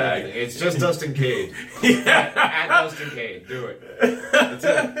Not on tag, everything. It's just Dustin Cade. Yeah. At Dustin Cade. Do it. That's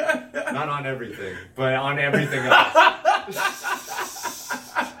it. Not on everything, but on everything else.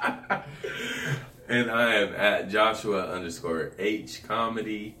 And I am at Joshua_H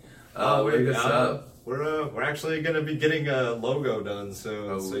Comedy. Look us up. We're actually going to be getting a logo done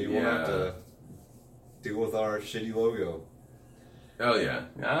soon, so you won't have to deal with our shitty logo. Oh yeah,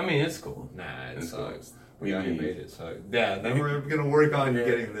 I mean it's cool. Nah, it It's sucks. cool. We already made it, so yeah. Then we're gonna work on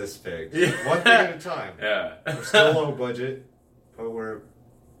getting this fixed, Yeah. one thing at a time. Yeah, We're still low budget, but we're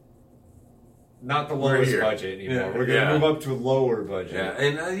not the lowest here. budget anymore. Yeah. We're gonna Yeah. move up to a lower budget. yeah,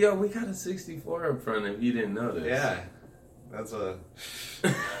 and we got a 64 up front. If you didn't notice, Yeah. That's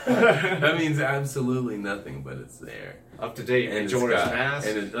that means absolutely nothing, but it's there. up to date. And Majora's Mask.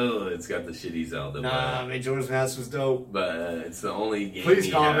 it's got the shitty Zelda. Nah, Majora's Mask was dope. but it's the only game. Please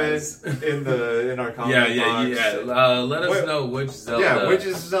he comment has. in our comment box. Let us know which Zelda which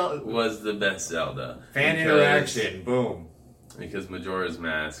is Zelda was the best Zelda. fan Because- interaction. Boom. Because Majora's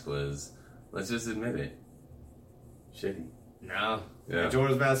Mask was, let's just admit it, shitty. No, Yeah.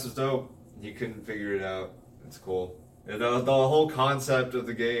 Majora's Mask was dope. You couldn't figure it out. It's cool. The whole concept of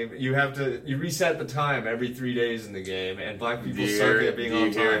the game, you reset the time every 3 days in the game, and black people suck at being on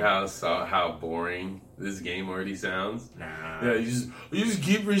time. Do you hear how boring this game already sounds? Nah. Yeah, you just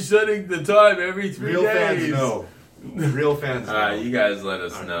keep resetting the time every 3 Real days. fans know. Real fans know. Alright, you guys let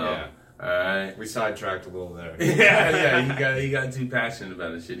us know. Yeah. Alright. We sidetracked a little there. Yeah, you got too passionate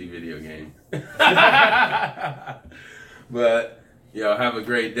about a shitty video game. But have a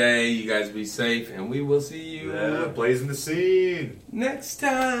great day. You guys be safe, and we will see you Blazing the Scene. next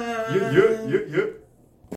time. Yeah.